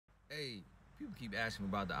Hey, people keep asking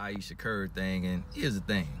about the Ayesha Curry thing, and here's the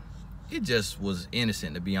thing. It just was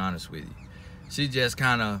innocent, to be honest with you. She just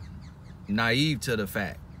kind of naive to the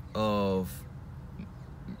fact of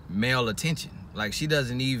male attention. Like, she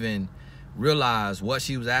doesn't even realize what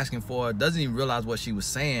she was asking for, doesn't even realize what she was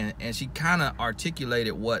saying, and she kind of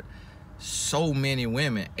articulated what so many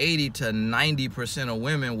women, 80 to 90% of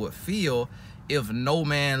women would feel if no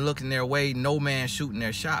man looking their way, no man shooting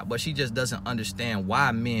their shot. But she just doesn't understand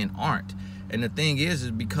why men aren't. And the thing is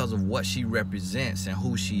because of what she represents and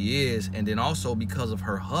who she is, and then also because of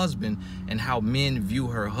her husband and how men view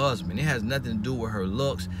her husband. It has nothing to do with her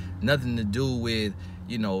looks, nothing to do with,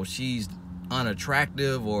 you know, she's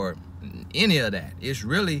unattractive or any of that. It's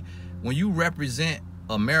really when you represent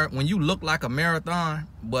when you look like a marathon,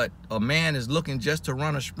 but a man is looking just to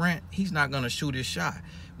run a sprint, he's not going to shoot his shot.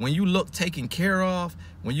 When you look taken care of,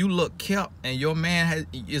 when you look kept, and your man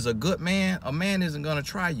is a good man, a man isn't going to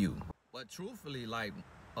try you. But truthfully, like,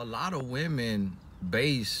 a lot of women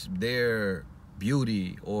base their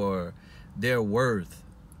beauty or their worth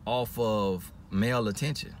off of male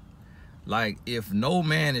attention. Like, if no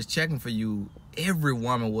man is checking for you, every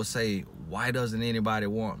woman will say, why doesn't anybody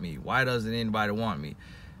want me? Why doesn't anybody want me?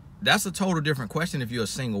 That's a total different question if you're a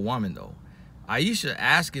single woman, though. Ayesha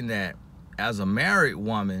asking that as a married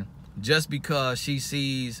woman just because she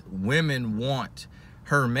sees women want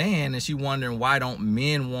her man, and she wondering why don't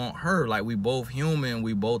men want her? Like, we both human,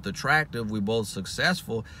 we both attractive, we both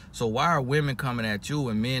successful, so why are women coming at you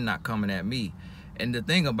and men not coming at me? And the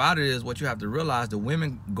thing about it is, what you have to realize, the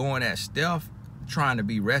women going at Steph trying to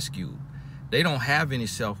be rescued. They don't have any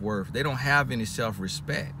self-worth. They don't have any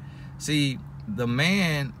self-respect. See, the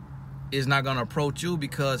man is not going to approach you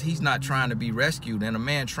because he's not trying to be rescued. And a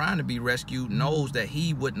man trying to be rescued knows that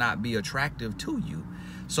he would not be attractive to you.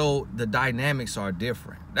 So the dynamics are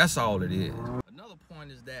different. That's all it is. Another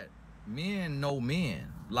point is that men know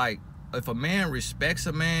men. Like, if a man respects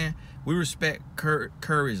a man, we respect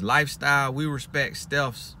Curry's lifestyle. We respect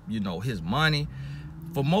Steph's, you know, his money.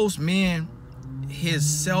 For most men, his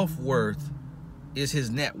self-worth is his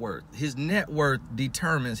net worth. His net worth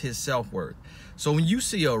determines his self-worth. So when you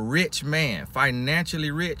see a rich man,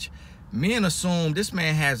 financially rich, men assume this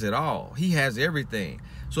man has it all. He has everything.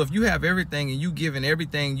 So if you have everything and you giving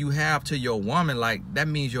everything you have to your woman, like, that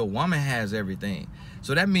means your woman has everything.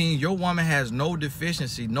 So that means your woman has no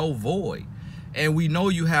deficiency, no void. And we know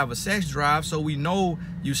you have a sex drive, so we know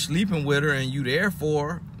you sleeping with her, and you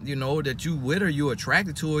therefore, you know, that you with her, you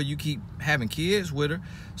attracted to her, you keep having kids with her.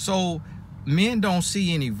 So men don't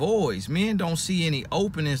see any voids. Men don't see any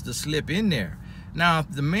openings to slip in there. Now,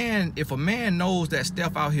 if a man knows that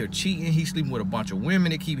Steph out here cheating, he's sleeping with a bunch of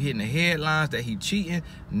women that keep hitting the headlines that he cheating,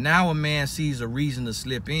 now a man sees a reason to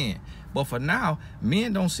slip in. But for now,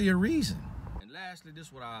 men don't see a reason. And lastly, this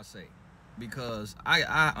is what I'll say, because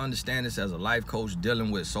I understand this as a life coach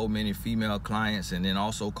dealing with so many female clients and then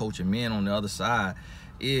also coaching men on the other side,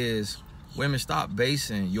 is women, stop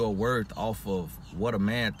basing your worth off of what a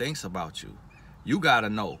man thinks about you. You gotta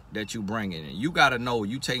know that you bringing it. You gotta know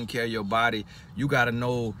you taking care of your body. You gotta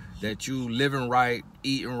know that you living right,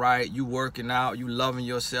 eating right, you working out, you loving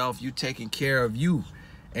yourself, you taking care of you.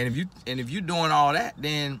 And if you doing all that,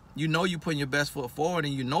 then you know you putting your best foot forward,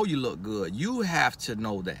 and you know you look good. You have to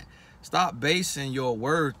know that. Stop basing your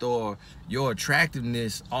worth or your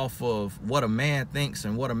attractiveness off of what a man thinks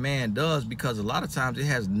and what a man does, because a lot of times it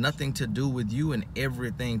has nothing to do with you and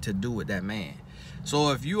everything to do with that man.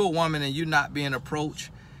 So if you're a woman and you're not being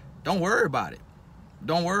approached, don't worry about it.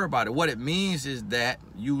 Don't worry about it. What it means is that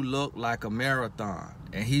you look like a marathon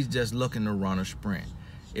and he's just looking to run a sprint.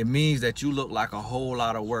 It means that you look like a whole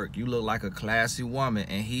lot of work. You look like a classy woman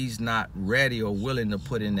and he's not ready or willing to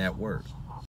put in that work.